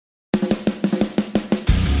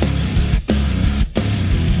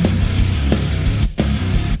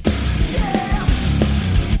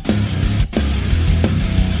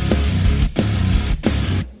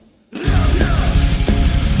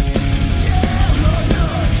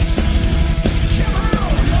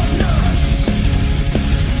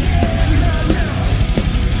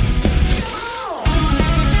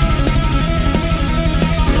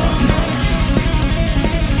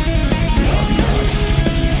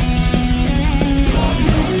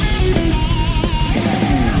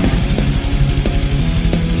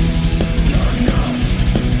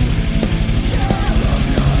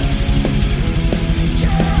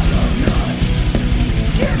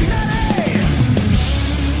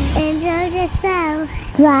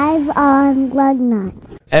Drive on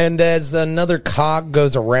Lugnutz. And as another cog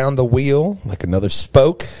goes around the wheel, like another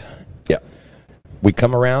spoke, we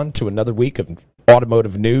come around to another week of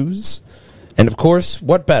automotive news. And, of course,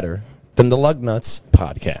 what better than the Lugnutz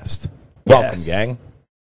podcast? Welcome, gang.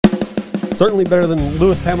 Certainly better than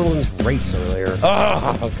Lewis Hamilton's race earlier.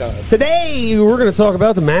 Oh, God. Today, we're going to talk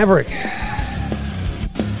about the Maverick.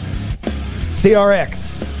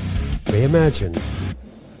 CRX. Reimagined.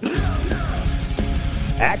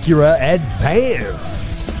 Acura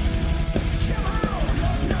Advanced.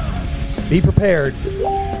 Be prepared.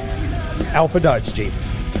 Alpha Dodge Jeep.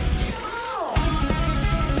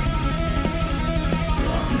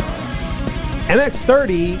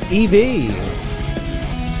 MX-30 EV.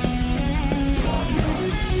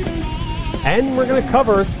 And we're going to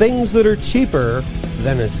cover things that are cheaper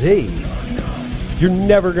than a Z. You're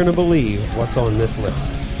never going to believe what's on this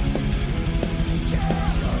list.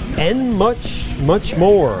 And much, much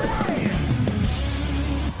more.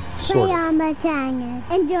 Sort of.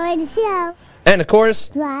 Enjoy the show. And, of course,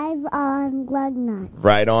 Drive on Lugnutz.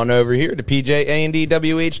 right on over here to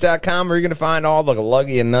PJAndDWH.com, where you're going to find all the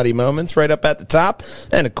luggy and nutty moments right up at the top.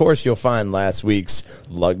 And, of course, you'll find last week's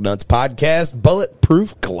Lugnutz podcast,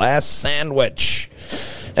 Bulletproof Glass Sandwich.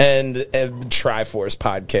 And Triforce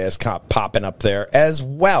podcast popping up there as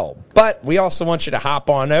well. But we also want you to hop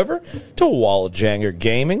on over to Walljanger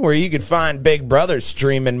Gaming, where you can find Big Brother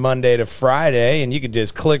streaming Monday to Friday, and you can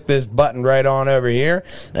just click this button right on over here.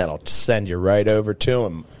 That'll send you right over to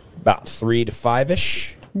him about 3 to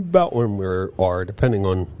 5-ish. About when we are, depending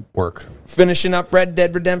on work. Finishing up Red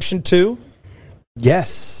Dead Redemption 2.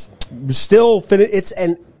 Yes. Still, it's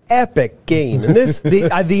an epic game. And this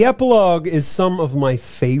the epilogue is some of my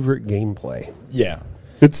favorite gameplay. Yeah.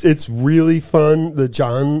 It's really fun. The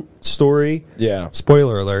John story. Yeah.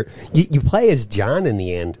 Spoiler alert. You play as John in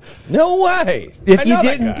the end. No way. If you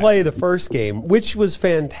didn't play the first game, which was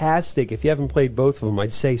fantastic, if you haven't played both of them,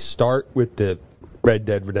 I'd say start with the Red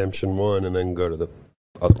Dead Redemption 1 and then go to the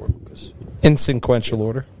other one. In sequential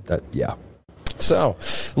order. Yeah. So,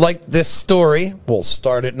 like this story, we'll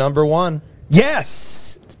start at number 1.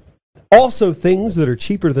 Yes! Also, things that are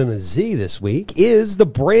cheaper than a Z this week is the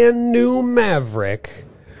brand new Maverick.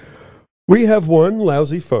 We have one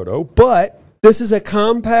lousy photo, but this is a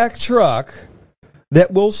compact truck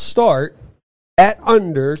that will start at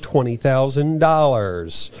under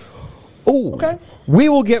 $20,000. Oh, okay. We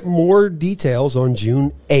will get more details on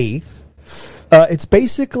June 8th. It's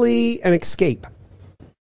basically an Escape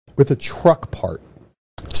with a truck part.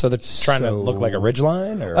 So they're trying to look like a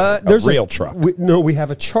Ridgeline or a real truck? We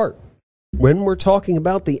have a chart. When we're talking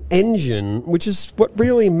about the engine, which is what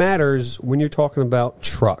really matters when you're talking about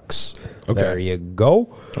trucks. Okay. There you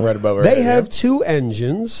go. Right above They have two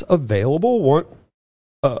engines available. One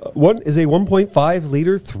is a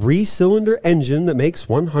 1.5-liter 3-cylinder engine that makes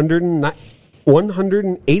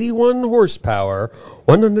 181 horsepower,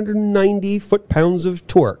 190 foot-pounds of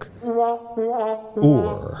torque.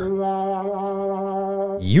 Or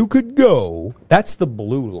you could go. That's the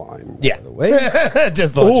blue line, by the way.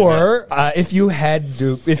 Just or if you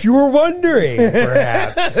were wondering,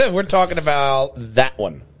 perhaps we're talking about that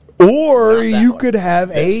one. Or you could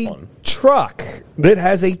have a truck that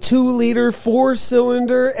has a 2-liter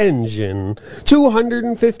 4-cylinder engine,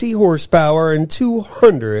 250 horsepower, and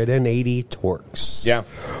 280 torques. Yeah,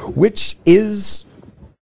 which is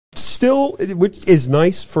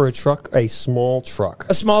nice for a truck, a small truck.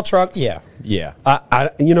 A small truck, yeah.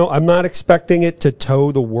 I'm not expecting it to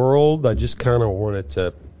tow the world. I just kind of want it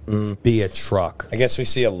to be a truck. I guess we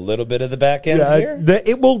see a little bit of the back end here.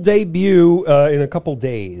 It will debut in a couple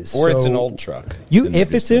days. Or it's an old truck.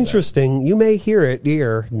 If it's interesting, you may hear it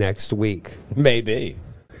here next week. Maybe.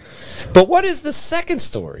 But what is the second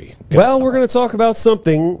story? Well, we're going to talk about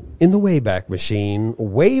something in the Wayback Machine.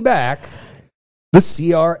 Way back, the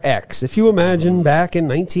CRX. If you imagine back in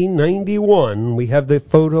 1991, we have the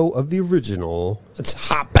photo of the original. Let's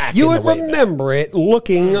hop back. You would remember it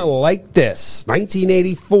looking like this.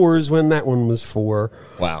 1984 is when that one was for.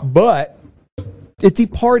 Wow. But it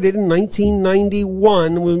departed in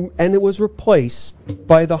 1991, and it was replaced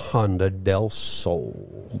by the Honda Del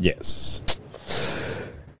Sol. Yes.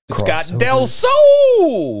 It's got Del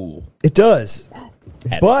Sol! It does.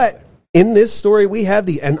 But in this story, we have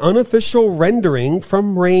an unofficial rendering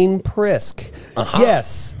from Rain Prisk.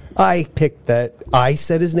 Yes, I picked that. I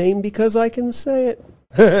said his name because I can say it.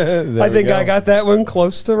 I think I got that one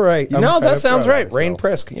close to right. No, that sounds right. Rain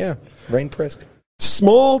Prisk, yeah. Rain Prisk.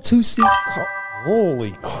 Small 2-seat car.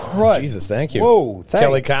 Holy crud. Jesus, thank you. Whoa, thanks.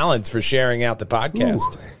 Kelly Collins for sharing out the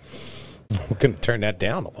podcast. Ooh. We're going to turn that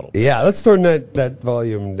down a little bit. Yeah, let's turn that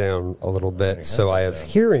volume down a little bit so I have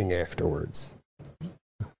hearing afterwards.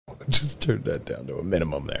 Just turn that down to a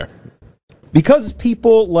minimum there. Because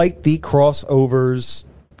people like the crossovers,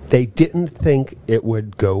 they didn't think it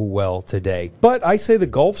would go well today. But I say the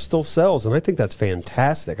Golf still sells, and I think that's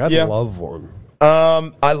fantastic. I'd love one.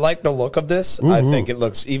 I like the look of this. I think it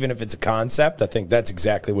looks, even if it's a concept, I think that's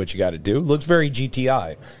exactly what you got to do. Looks very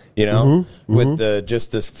GTI, with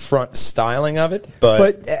just this front styling of it.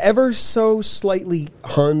 But ever so slightly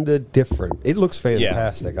Honda different. It looks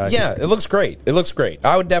fantastic. Yeah, it looks great. It looks great.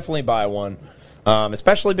 I would definitely buy one,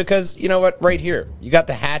 especially because, you know what, right here, you got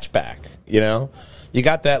the hatchback, You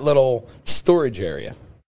got that little storage area.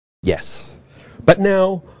 Yes. But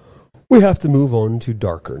now we have to move on to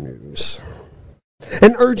darker news.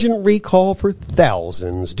 An urgent recall for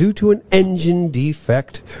thousands due to an engine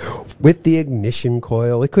defect with the ignition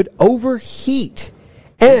coil. It could overheat.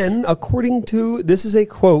 And according to, this is a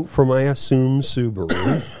quote from, I assume,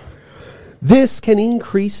 Subaru, this can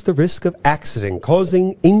increase the risk of accident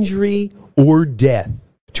causing injury or death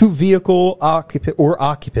to vehicle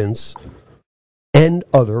occupants and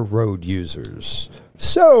other road users.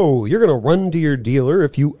 So, you're going to run to your dealer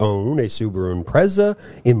if you own a Subaru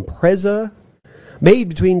Impreza made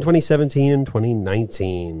between 2017 and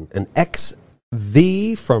 2019, an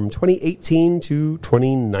XV from 2018 to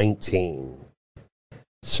 2019.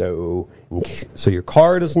 So your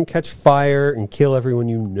car doesn't catch fire and kill everyone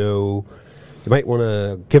you know. You might want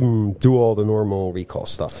to do all the normal recall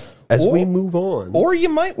stuff as we move on. Or you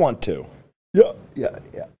might want to. Yeah.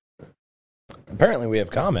 Apparently we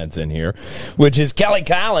have comments in here, which is Kelly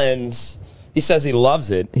Collins. He says he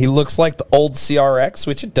loves it. He looks like the old CRX,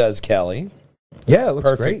 which it does, Kelly. Yeah, it looks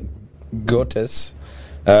Perfect. great. Gotis.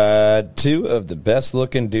 Two of the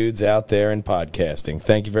best-looking dudes out there in podcasting.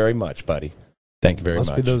 Thank you very much, buddy. Thank you very much.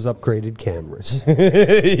 Must be those upgraded cameras.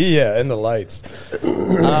 Yeah, and the lights.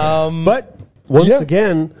 But once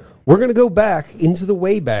again, we're going to go back into the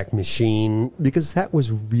Wayback Machine because that was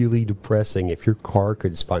really depressing if your car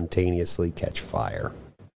could spontaneously catch fire.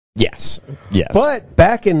 Yes. But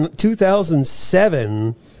back in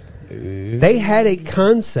 2007, they had a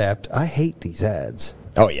concept. I hate these ads.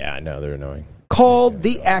 Oh, yeah, I know. They're annoying. Called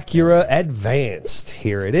the Acura Advanced.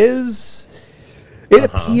 Here it is. It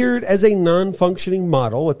appeared as a non-functioning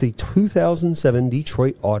model at the 2007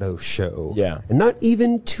 Detroit Auto Show. Yeah. And not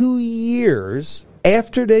even 2 years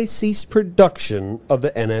after they ceased production of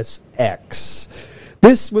the NSX.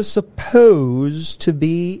 This was supposed to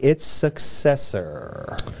be its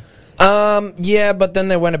successor. Yeah, but then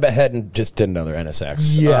they went ahead and just did another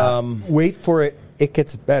NSX. Yeah. Wait for it. It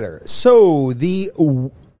gets better. So the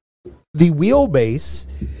wheelbase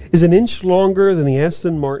is an inch longer than the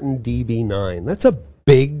Aston Martin DB9. That's a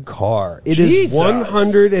big car. It is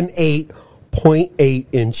 108.8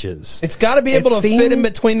 inches. It's got to be able to fit in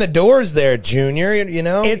between the doors there, Junior,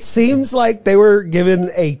 It seems like they were given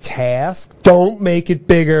a task. Don't make it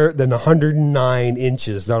bigger than 109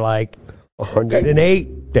 inches. They're like,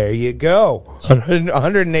 108. There you go.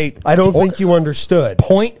 108. I don't think you understood.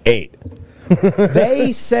 0.8.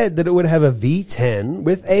 They said that it would have a V10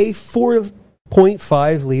 with a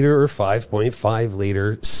 4.5 liter or 5.5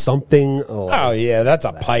 liter, something like Oh, yeah, that's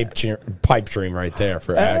a pipe dream right there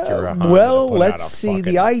for Acura. Well, let's see.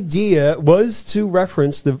 The idea was to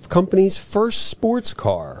reference the company's first sports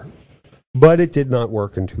car, but it did not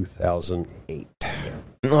work in 2008.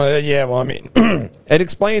 Yeah, well, I mean, it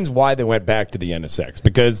explains why they went back to the NSX,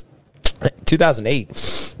 because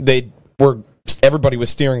 2008, everybody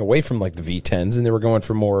was steering away from like the V10s, and they were going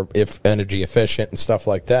for more energy efficient and stuff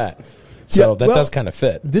like that. So that does kind of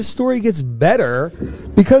fit. This story gets better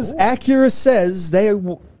because Acura says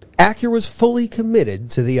Acura was fully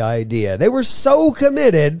committed to the idea. They were so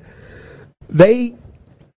committed, they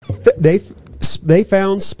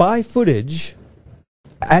found spy footage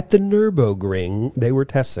at the Nürburgring. They were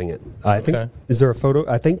testing it. I think. Is there a photo?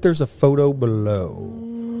 I think there's a photo below.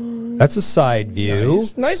 That's a side view.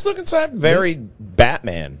 Nice looking side. Very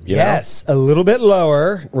Batman. Yes, a little bit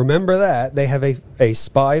lower. Remember that. They have a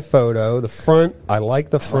spy photo. The front, I like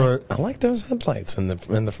the front. I like those headlights and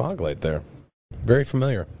the fog light there. Very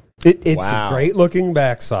familiar. It's a great looking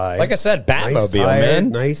backside. Like I said, Batmobile, nice man.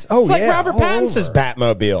 Nice. Oh, it's like Robert Pattinson's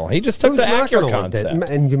Batmobile. He just took the Acura concept.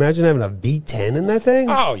 And you imagine having a V10 in that thing?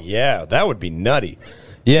 Oh, yeah. That would be nutty.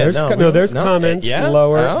 Yeah, there's comments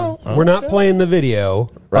lower. Oh, we're not playing the video.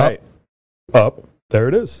 Right. Up. There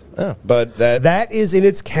it is. Oh, but that is in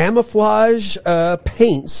its camouflage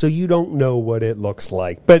paint, so you don't know what it looks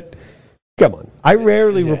like. But come on. I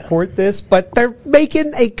rarely report this, but they're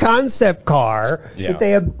making a concept car that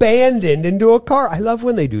they abandoned into a car. I love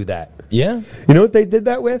when they do that. Yeah. You know what they did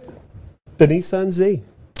that with? The Nissan Z.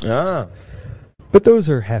 Ah. But those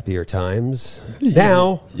are happier times.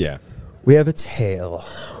 Now, Yeah. we have a tale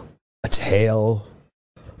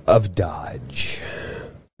of Dodge.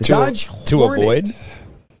 The Dodge to Hornet.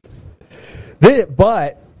 avoid?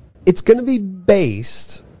 But it's going to be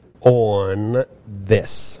based on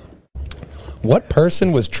this. What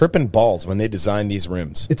person was tripping balls when they designed these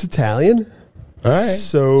rims? It's Italian. All right.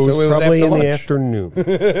 So it it's was probably after in the lunch.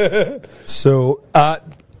 afternoon. So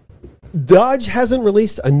Dodge hasn't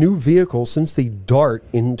released a new vehicle since the Dart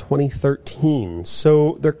in 2013.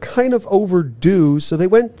 So they're kind of overdue. So they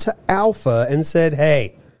went to Alpha and said,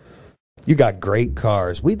 hey, you got great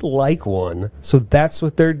cars. We'd like one. So that's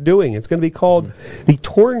what they're doing. It's going to be called the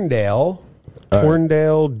Torndale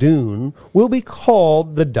Dune will be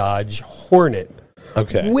called the Dodge Hornet.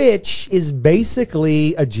 Okay. Which is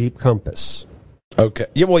basically a Jeep Compass. Okay.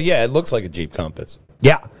 Yeah. Well, yeah. It looks like a Jeep Compass.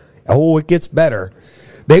 Yeah. Oh, it gets better.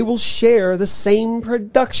 They will share the same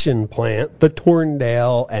production plant, the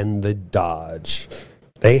Torndale and the Dodge.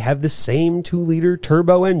 They have the same 2-liter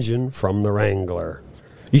turbo engine from the Wrangler.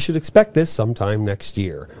 You should expect this sometime next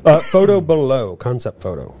year. Photo below, concept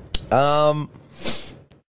photo.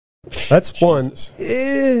 That's one.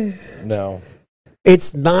 No.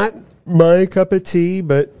 It's not my cup of tea,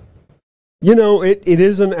 but you know, it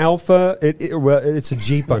is an Alpha. Well, it's a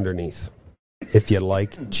Jeep underneath. If you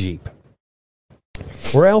like Jeep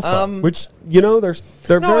or Alpha, which you know, they're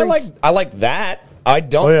very. I like that. I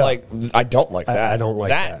don't like that. I don't like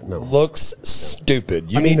that. No. Looks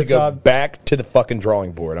stupid. You need to go back to the fucking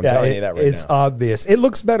drawing board. I'm telling you that right now. It's obvious. It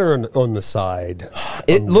looks better on the side.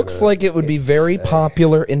 It looks like it would be very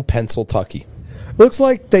popular in Pennsylvania. Looks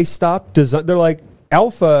like they stopped design. They're like,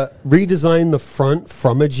 Alpha redesigned the front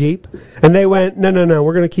from a Jeep, and they went, no,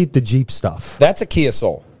 we're going to keep the Jeep stuff. That's a Kia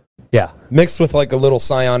Soul. Yeah. Mixed with like a little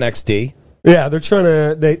Scion XD. Yeah, they're trying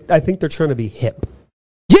to, I think they're trying to be hip.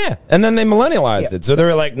 Yeah, and then they millennialized it. So they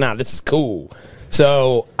were like, nah, this is cool.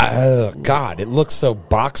 So, God, it looks so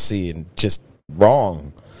boxy and just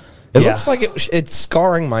wrong. It looks like it's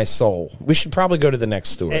scarring my soul. We should probably go to the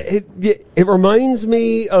next story. It reminds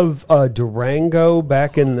me of Durango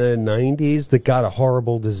back in the 90s that got a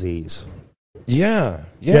horrible disease. Yeah.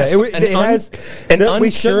 It has an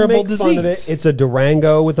uncurable disease. It's a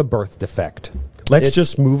Durango with a birth defect. Let's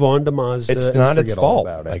just move on to Mazda. It's not its fault,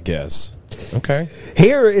 about it. I guess. Okay.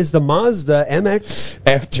 Here is the Mazda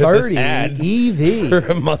MX-30 EV for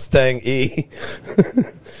a Mustang E.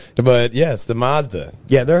 But yes, the Mazda.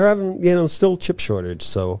 Yeah, they're having still chip shortage,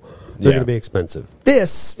 so they're going to be expensive.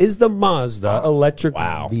 This is the Mazda electric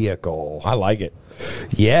vehicle. I like it.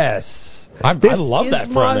 Yes. I love that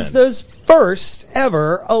front end. Mazda's first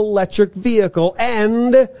ever electric vehicle,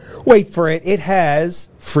 and wait for it, it has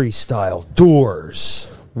Freestyle doors.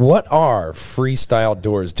 What are Freestyle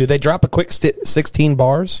doors? Do they drop a quick 16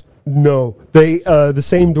 bars? No, they the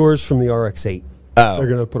same doors from the RX-8. Oh. They're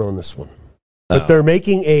going to put on this one. But they're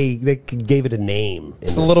making they gave it a name.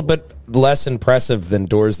 It's a little bit less impressive than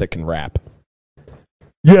doors that can wrap.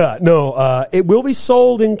 Yeah, no, it will be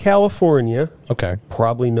sold in California. Okay.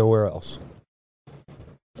 Probably nowhere else.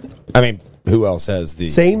 I mean, who else has the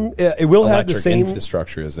same? It will have the same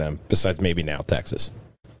infrastructure as them, besides maybe now Texas.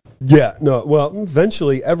 Yeah, no, well,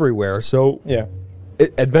 eventually everywhere. So yeah,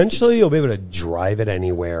 eventually you'll be able to drive it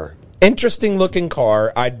anywhere. Interesting looking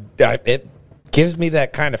car. It gives me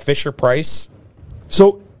that kind of Fisher Price.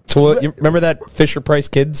 So you remember that Fisher Price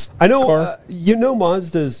Kids? I know. Car?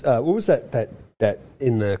 Mazda's. What was that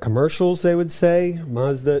in the commercials they would say?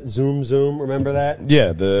 Mazda zoom zoom. Remember that?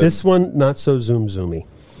 Yeah. This one not so zoom zoomy.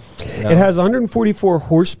 No. It has 144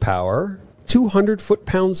 horsepower, 200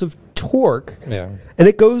 foot-pounds of torque, and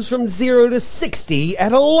it goes from 0 to 60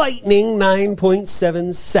 at a lightning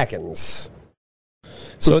 9.7 seconds.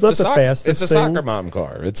 So it's not the fastest. It's a soccer mom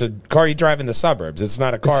car. It's a car you drive in the suburbs. It's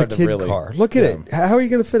not a car it's a kid car. Look at it. How are you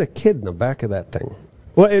going to fit a kid in the back of that thing?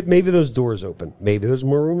 Well, maybe those doors open. Maybe there's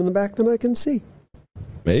more room in the back than I can see.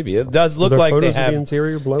 Maybe it does look like they have the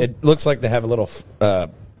interior below. It looks like they have a little,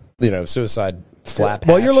 suicide flap.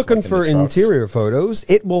 While you're looking for interior photos,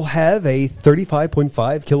 it will have a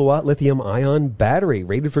 35.5 kilowatt lithium-ion battery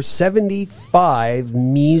rated for 75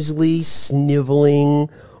 measly sniveling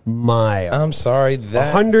miles. I'm sorry,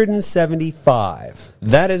 175.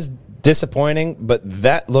 That is disappointing, but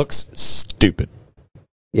that looks stupid.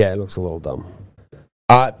 Yeah, it looks a little dumb.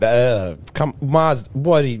 Come, Mazda,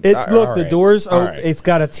 what do you... Look, the doors, it's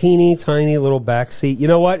got a teeny tiny little back seat. You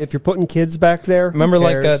know what? If you're putting kids back there, remember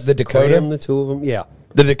like the Dakota? Cram the two of them, yeah.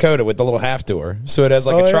 The Dakota with the little half door. So it has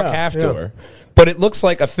like a truck half door. But it looks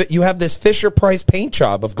like you have this Fisher Price paint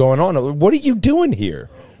job of going on. What are you doing here?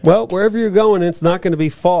 Well, wherever you're going, it's not going to be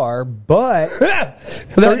far, but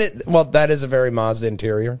that is a very Mazda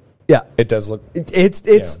interior. yeah, It does look.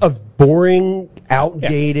 it's a boring,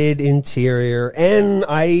 outdated interior, and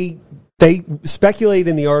they speculate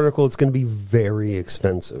in the article it's going to be very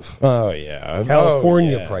expensive. Oh yeah,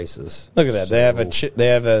 California prices. Look at that. They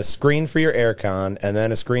have a screen for your aircon, and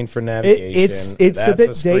then a screen for navigation. It's a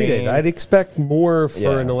bit screen. dated. I'd expect more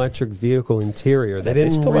for an electric vehicle interior. They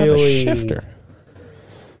didn't still really have a shifter.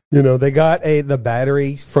 They got the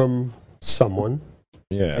battery from someone,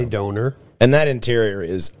 a donor. And that interior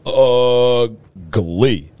is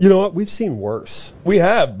ugly. You know what? We've seen worse. We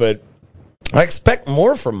have, but I expect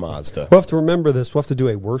more from Mazda. We'll have to remember this. We'll have to do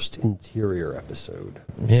a worst interior episode.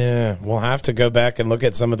 Yeah, we'll have to go back and look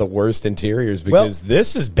at some of the worst interiors because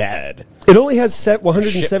this is bad. It only has set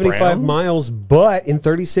 175 brown? miles, but in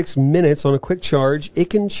 36 minutes on a quick charge, it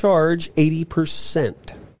can charge 80%.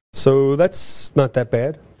 So that's not that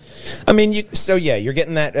bad. I mean, you're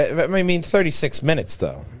getting that. 36 minutes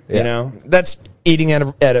though. Yeah. You know, that's eating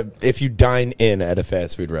if you dine in at a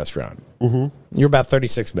fast food restaurant. Mm-hmm. You're about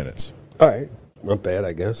 36 minutes. All right, not bad,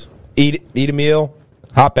 I guess. Eat a meal,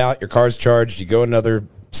 hop out, your car's charged, you go another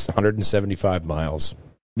 175 miles.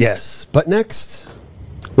 Yes, but next,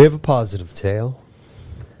 we have a positive tale.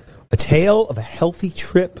 A tale of a healthy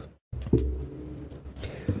trip.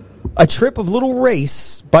 A trip of little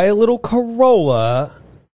race by a little Corolla.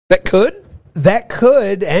 That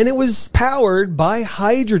could, and it was powered by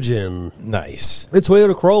hydrogen. Nice. The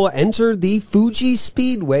Toyota Corolla entered the Fuji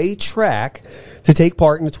Speedway track to take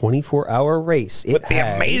part in a 24-hour race. With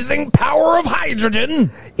the amazing power of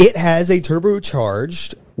hydrogen. It has a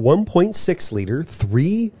turbocharged 1.6-liter,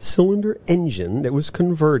 3-cylinder engine that was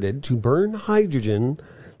converted to burn hydrogen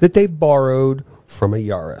that they borrowed from a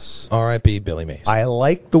Yaris. R.I.P. Billy Mays. I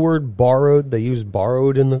like the word borrowed. They use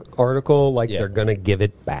borrowed in the article like they're going to give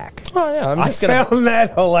it back. Oh, yeah. I found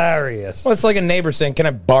that hilarious. Well, it's like a neighbor saying, can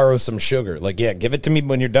I borrow some sugar? Like, yeah, give it to me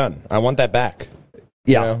when you're done. I want that back.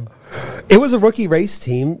 Yeah. You know? It was a rookie race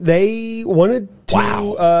team. They wanted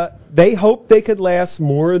to, they hoped they could last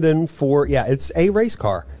more than it's a race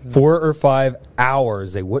car. 4 or 5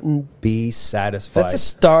 hours. They wouldn't be satisfied.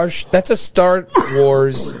 That's a Star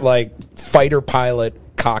Wars, like, fighter pilot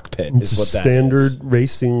cockpit is what that is. Standard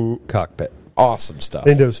racing cockpit. Awesome stuff.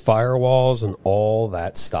 And those firewalls and all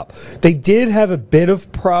that stuff. They did have a bit of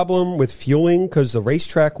problem with fueling because the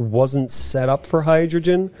racetrack wasn't set up for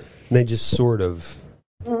hydrogen. And they just sort of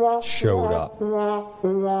showed up.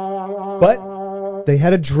 But they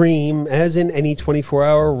had a dream, as in any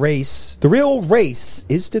 24-hour race. The real race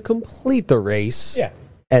is to complete the race. Yeah.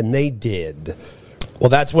 And they did. Well,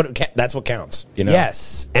 that's what counts, you know.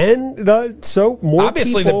 Yes. And so more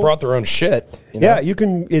obviously people, they brought their own shit. You know? Yeah, you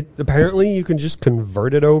can apparently you can just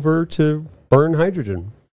convert it over to burn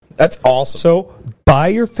hydrogen. That's awesome. So buy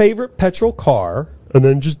your favorite petrol car and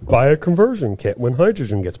then just buy a conversion kit when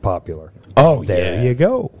hydrogen gets popular. Oh, there you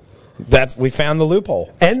go. We found the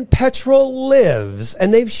loophole. And petrol lives,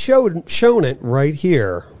 and they've shown it right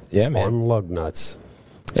here. Yeah, man. On Lugnutz.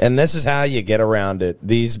 And this is how you get around it.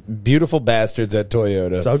 These beautiful bastards at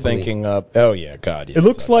Toyota thinking up. Oh yeah, God. Yeah, it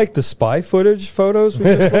looks like the spy footage photos we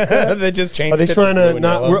just looked at. They just changed. Are they trying to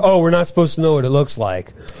not? We're not supposed to know what it looks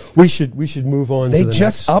like. We should move on. They to the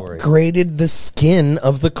just next story. upgraded the skin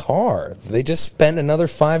of the car. They just spent another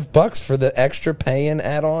 $5 for the extra pay-in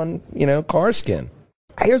add-on, car skin.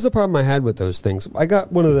 Here's the problem I had with those things. I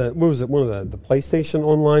got one of the PlayStation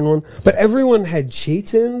Online one, but everyone had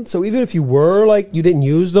cheats in, so even if you were you didn't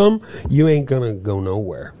use them, you ain't gonna go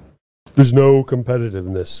nowhere. There's no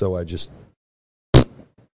competitiveness, so I just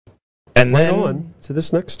and went on to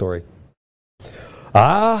this next story.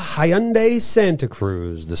 Hyundai Santa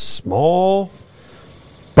Cruz, the small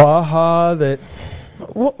Baja that.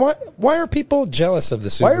 Why are people jealous of the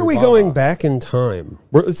Subaru? Why are we going back in time?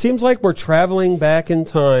 It seems like we're traveling back in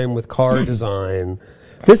time with car design.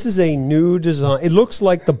 This is a new design. It looks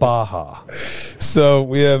like the Baja. So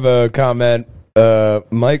we have a comment.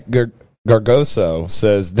 Mike Gargoso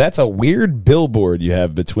says, that's a weird billboard you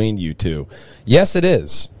have between you two. Yes, it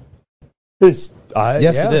is. It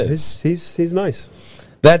is. He's nice.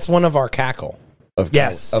 That's one of our cackle of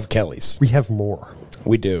Kelly's. We have more.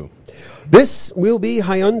 We do. This will be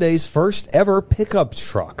Hyundai's first ever pickup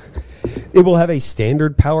truck. It will have a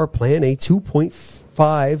standard power plant, a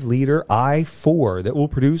 2.5-liter i4 that will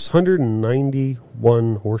produce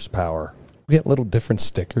 191 horsepower. We get little different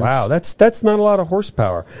stickers. Wow, that's not a lot of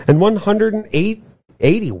horsepower. And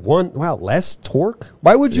 181, less torque?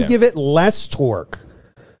 Why would you give it less torque?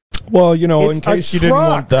 Well, It's in case you didn't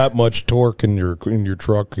want that much torque in your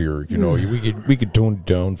truck here, we could tone it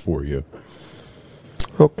down for you.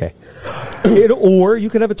 Okay. Or you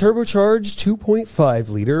could have a turbocharged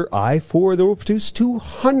 2.5-liter i4 that will produce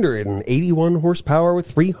 281 horsepower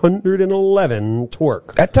with 311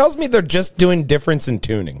 torque. That tells me they're just doing difference in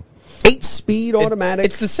tuning. 8-speed automatic.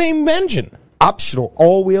 It's the same engine. Optional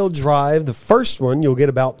all-wheel drive. The first one, you'll get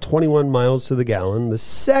about 21 miles to the gallon. The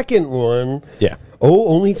second one,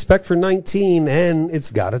 only expect for 19, and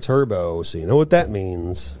it's got a turbo, so you know what that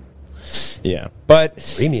means. Yeah, but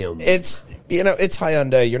premium. It's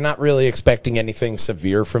Hyundai. You're not really expecting anything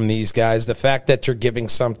severe from these guys. The fact that you're giving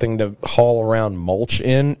something to haul around mulch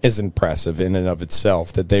in is impressive in and of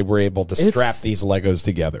itself, that they were able to strap these Legos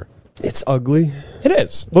together. It's ugly. It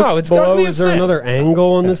is. Look, it's ugly. Is there another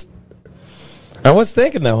angle on this? I was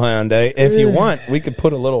thinking, though, Hyundai, if you want, we could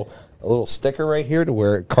put a little sticker right here to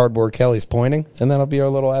where Cardboard Kelly's pointing, and that'll be our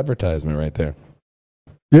little advertisement right there.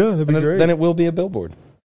 Yeah, that'd be great. Then it will be a billboard.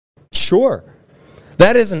 Sure.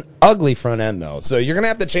 That is an ugly front end, though. So you're going to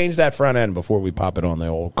have to change that front end before we pop it on the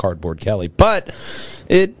old Cardboard Kelly. But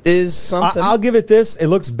it is something. I'll give it this. It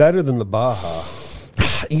looks better than the Baja.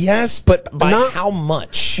 Yes, but by how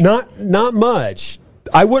much? Not much.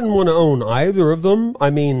 I wouldn't want to own either of them. I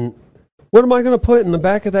mean, what am I going to put in the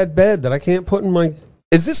back of that bed that I can't put in my...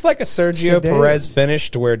 Is this like a Sergio Perez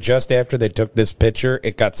finish to where just after they took this picture,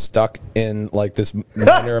 it got stuck in like this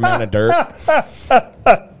minor amount of dirt?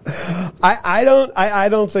 I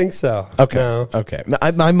don't think so. Okay. No. Okay.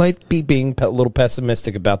 I might be being a little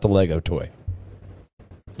pessimistic about the Lego toy.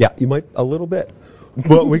 Yeah, you might a little bit.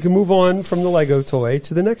 Well, we can move on from the Lego toy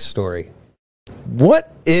to the next story.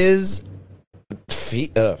 What is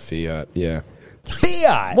Fiat? Yeah.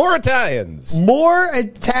 Fiat. More Italians. More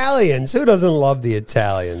Italians. Who doesn't love the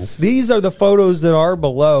Italians? These are the photos that are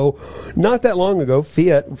below. Not that long ago,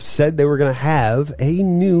 Fiat said they were going to have a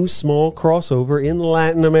new small crossover in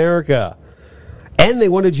Latin America. And they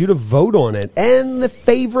wanted you to vote on it. And the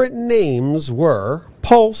favorite names were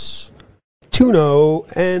Pulse, Tuno,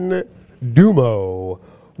 and Dumo.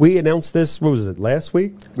 We announced this, what was it, last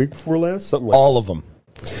week? Week before last? Something like all of them.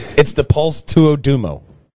 It's the Pulse Tuo Dumo.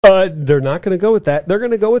 They're not going to go with that. They're going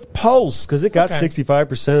to go with Pulse because it got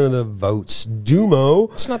 65% of the votes.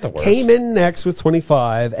 Dumo it's not the worst. Came in next with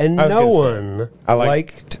 25, and no one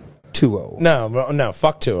liked Tuo. No,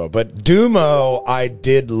 fuck Tuo. But Dumo, I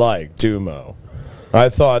did like Dumo. I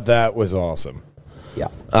thought that was awesome. Yeah.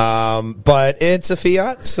 But it's a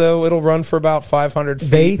Fiat, so it'll run for about 500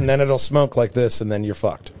 feet, and then it'll smoke like this, and then you're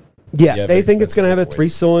fucked. Yeah, they think it's going to have a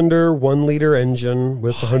 3-cylinder, 1-liter engine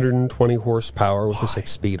with 120 horsepower with a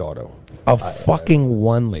 6-speed auto. A fucking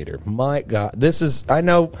 1-liter. My God. This is, I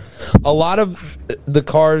know a lot of the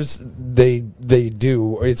cars they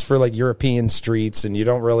do, it's for like European streets, and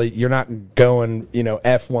you're not going,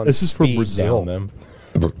 F1 This is for speed Brazil. down them.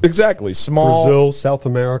 Exactly. Small. Brazil, South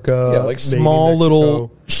America. Yeah, like small little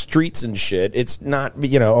streets and shit. It's not, a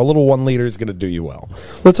little 1-liter is going to do you well.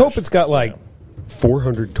 Let's hope it's got like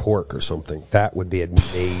 400 torque or something. That would be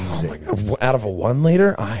amazing. Oh my God. Out of a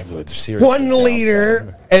 1-liter? I would seriously.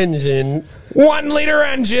 1-liter engine. 1-liter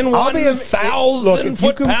engine, 1,000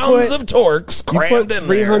 foot-pounds of torques crammed in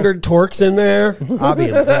 300 torques in there. I'll be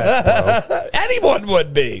impressed, bro. Anyone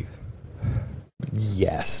would be.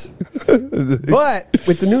 Yes. But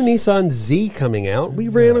with the new Nissan Z coming out, we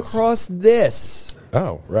ran across this.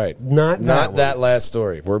 Oh, right. Not that last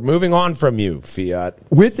story. We're moving on from you, Fiat.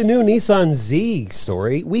 With the new Nissan Z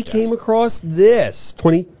story, we came across this.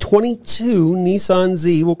 2022 Nissan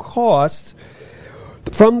Z will cost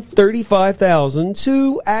from $35,000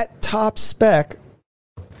 to, at top spec,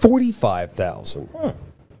 $45,000.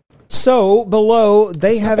 So below,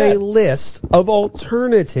 they have a list of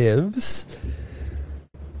alternatives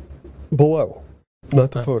below,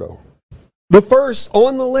 not the photo. The first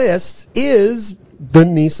on the list is the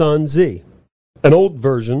Nissan Z. An old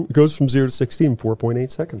version goes from 0 to 60 in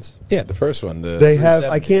 4.8 seconds. Yeah, the first one. They have,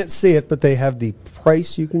 I can't see it, but they have the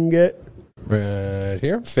price you can get. Right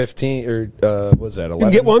here, 15 or what's that? 11. You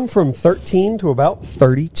can get one from 13 to about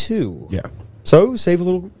 32. Yeah. So save a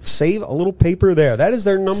little paper there. That is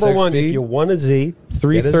their number one. If you want a Z,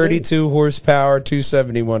 332 horsepower,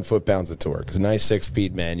 271 foot-pounds of torque. It's a nice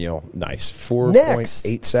 6-speed manual. Nice.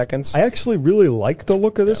 4.8 seconds. I actually really like the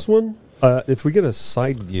look of this one. If we get a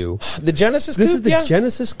side view. The Genesis Coupe? This is the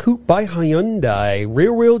Genesis Coupe by Hyundai.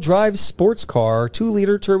 Rear-wheel drive sports car,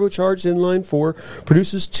 2-liter turbocharged inline-4,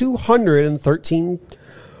 produces 213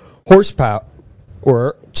 horsepower.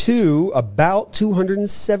 Or about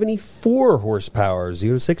 274 horsepower,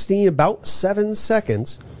 0 to 60 in about 7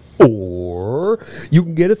 seconds. Or you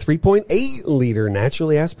can get a 3.8-liter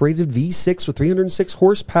naturally aspirated V6 with 306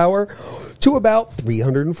 horsepower to about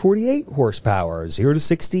 348 horsepower, 0 to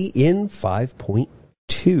 60 in 5.2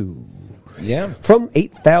 2. Yeah. From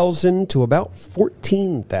 8,000 to about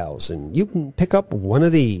 14,000, you can pick up one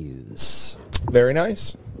of these. Very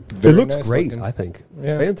nice. It Very looks nice great, looking. I think.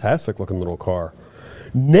 Yeah. Fantastic looking little car.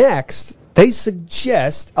 Next, they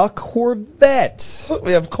suggest a Corvette.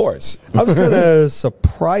 Yeah, of course. I was kind of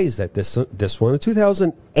surprised at this one. A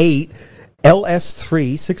 2008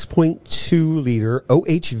 LS3 6.2 liter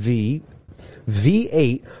OHV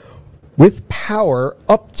V8 with power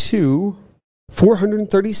up to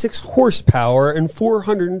 436 horsepower and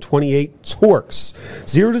 428 torques.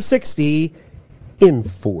 0 to 60 in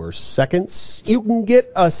 4 seconds. You can get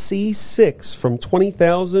a C6 from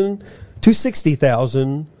 20,000 to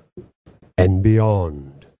 60,000 and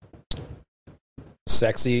beyond.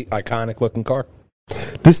 Sexy, iconic looking car.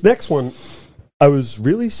 This next one, I was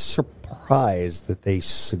really surprised that they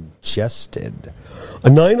suggested a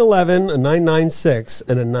 911, a 996,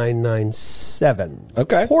 and a 997.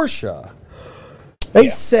 Okay. Porsche. They Yeah.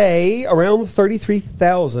 say around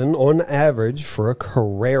 33,000 on average for a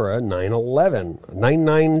Carrera 911.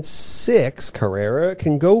 996 Carrera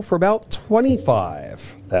can go for about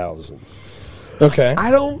 25,000. Okay.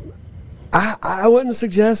 I wouldn't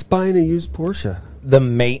suggest buying a used Porsche. The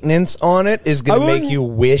maintenance on it is going I to make wouldn't- you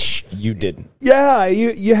wish you didn't. Yeah,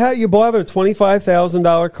 you bought a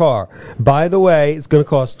 $25,000 car. By the way, it's going to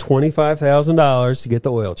cost $25,000 to get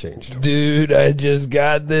the oil changed. Dude, I just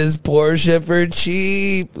got this Porsche for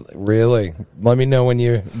cheap. Really? Let me know when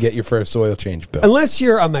you get your first oil change bill. Unless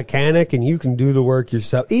you're a mechanic and you can do the work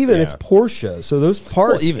yourself. Even Yeah. it's Porsche, so those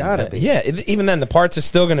parts gotta then, be. yeah, even then, the parts are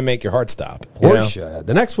still going to make your heart stop. you know? Porsche.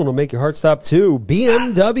 The next one will make your heart stop too.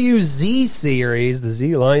 BMW Z Series. The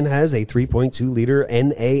Z line has a 3.2 liter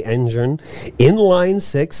NA engine. Inline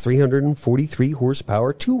 6, 343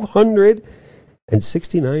 horsepower,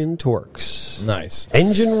 269 torques. Nice.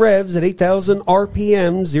 Engine revs at 8,000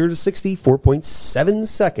 RPM, 0 to 60, 4.7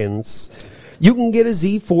 seconds. You can get a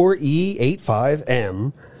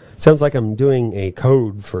Z4E85M. Sounds like I'm doing a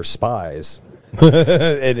code for spies.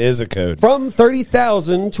 It is a code. From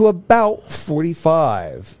 30,000 to about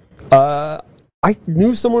 45. I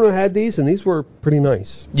knew someone who had these, and these were pretty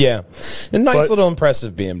nice. Yeah. A nice But- little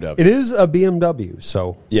impressive BMW. It is a BMW,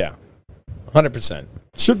 so Yeah. 100%.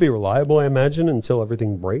 should be reliable, I imagine, until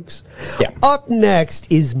everything breaks. Yeah. Up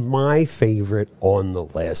next is my favorite on the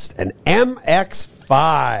list, an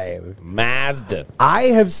MX-5. Mazda. I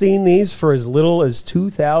have seen these for as little as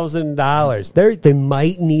 $2,000. They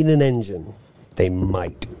might need an engine. They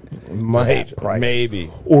might. Might. price. Maybe.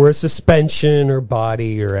 Or a suspension or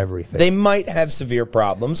body or everything. They might have severe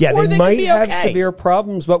problems. Yeah, or they could might be have okay. severe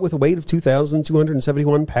problems, but with a weight of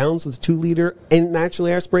 2,271 pounds with a 2-liter and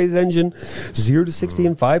naturally aspirated engine, 0 to 60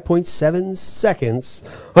 in 5.7 seconds,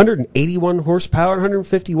 181 horsepower,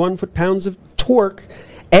 151 foot-pounds of torque,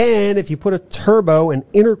 and if you put a turbo and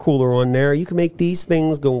intercooler on there, you can make these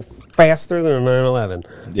things go faster than a 911.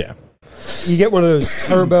 Yeah. You get one of those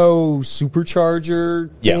turbo supercharger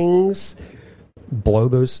Yeah. things, blow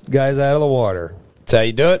those guys out of the water. That's how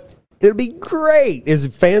you do it. It'll be great. It's a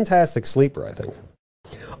fantastic sleeper, I think.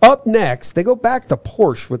 Up next, they go back to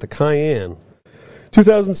Porsche with the Cayenne.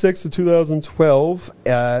 2006 to 2012,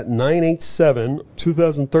 987.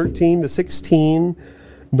 2013 to 16,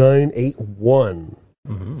 981.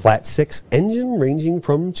 Flat 6 engine ranging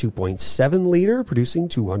from 2.7 liter, producing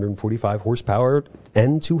 245 horsepower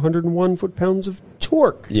and 201 foot-pounds of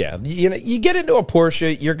torque. Yeah, you get into a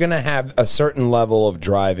Porsche, you're going to have a certain level of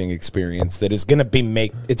driving experience that is going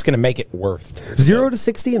to make it worth. 0 to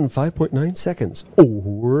 60 in 5.9 seconds.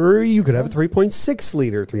 Or you could have a 3.6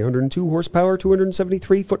 liter, 302 horsepower,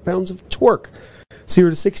 273 foot-pounds of torque. 0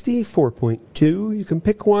 to 60, 4.2. You can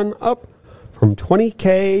pick one up from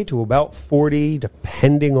 20K to about 40,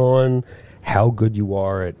 depending on how good you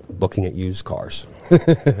are at looking at used cars.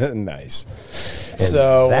 Nice. And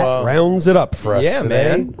So that rounds it up for us yeah, today.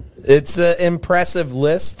 man. It's an impressive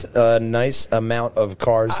list. A nice amount of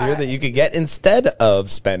cars here that you could get instead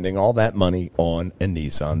of spending all that money on a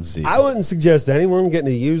Nissan Z. I wouldn't suggest anyone getting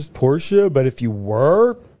a used Porsche, but if you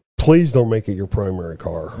were, please don't make it your primary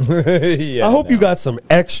car. Yeah, I hope you got some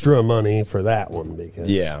extra money for that one because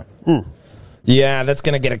Yeah. Yeah, that's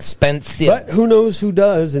going to get expensive. But who knows who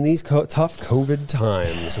does in these tough COVID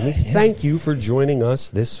times. And we thank you for joining us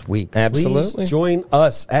this week. Absolutely. Please join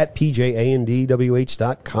us at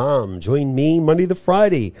pjandwh.com. Join me Monday to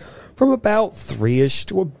Friday from about 3-ish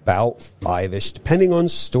to about 5-ish, depending on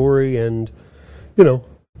story and,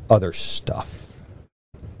 other stuff.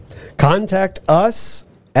 Contact us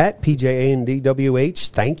at pjandwh.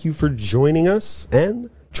 Thank you for joining us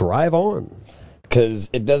and drive on. Because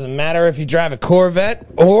it doesn't matter if you drive a Corvette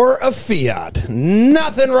or a Fiat.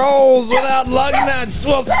 Nothing rolls without Lugnutz.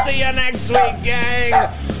 We'll see you next week, gang.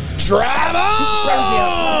 Drive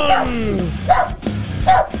on!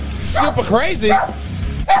 Super crazy.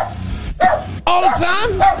 All the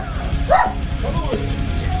time?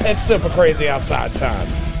 It's super crazy outside time.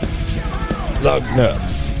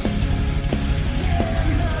 Lugnutz.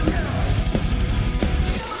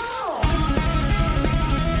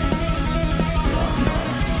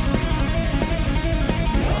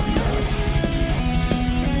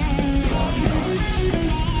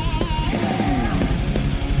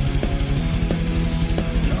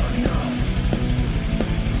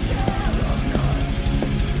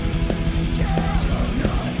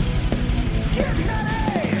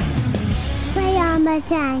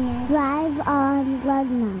 Drive on,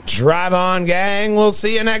 Lugnutz. Drive on, gang. We'll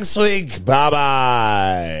see you next week.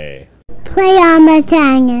 Bye-bye. Play on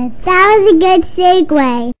Batangers. That was a good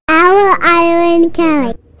segue. Our Island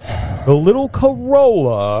Kelly. The little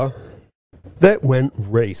Corolla that went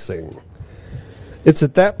racing. It's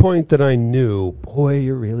at that point that I knew, boy,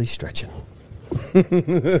 you're really stretching.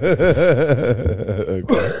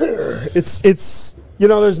 It's you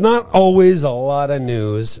know, there's not always a lot of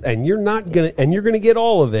news, and you're gonna get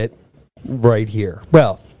all of it right here.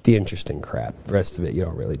 Well, the interesting crap. The rest of it you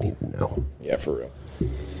don't really need to know. Yeah, for real.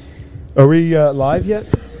 Are we live yet?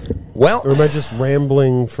 Well, or am I just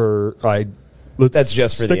rambling for? That's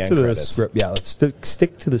just for the end to credits. the script. Yeah, let's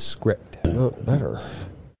stick to the script. Not better.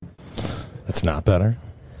 That's not better.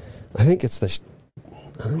 I think it's the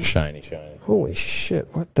Shiny. Holy shit!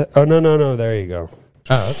 What the? Oh no! There you go.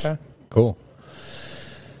 Oh, okay. Cool.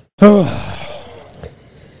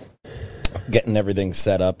 Getting everything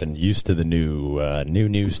set up and used to the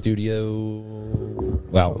new studio.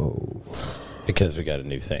 Well, because we got a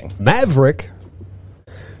new thing. Maverick,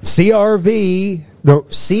 CRV, no,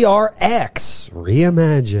 CRX,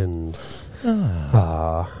 reimagined.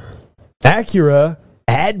 Acura,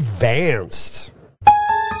 advanced.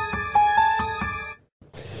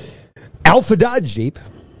 Alpha Dodge Jeep.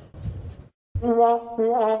 That's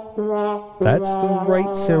the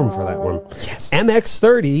right sound for that one. Yes.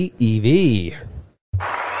 MX-30 EV.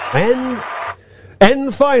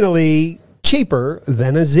 And finally, cheaper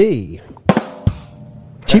than a Z.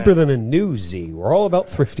 Cheaper than a new Z. We're all about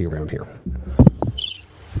thrifty around here.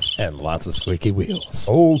 And lots of squeaky wheels.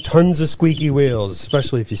 Oh, tons of squeaky wheels,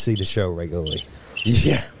 especially if you see the show regularly.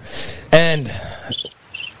 Yeah. And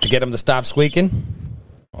to get them to stop squeaking,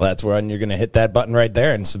 well, that's when you're going to hit that button right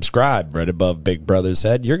there and subscribe right above Big Brother's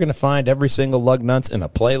head. You're going to find every single Lugnutz in a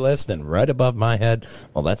playlist, and right above my head,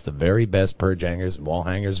 well, that's the very best purge hangers and wall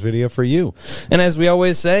hangers video for you. And as we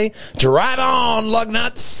always say, drive on,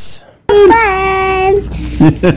 Lugnutz! Thanks.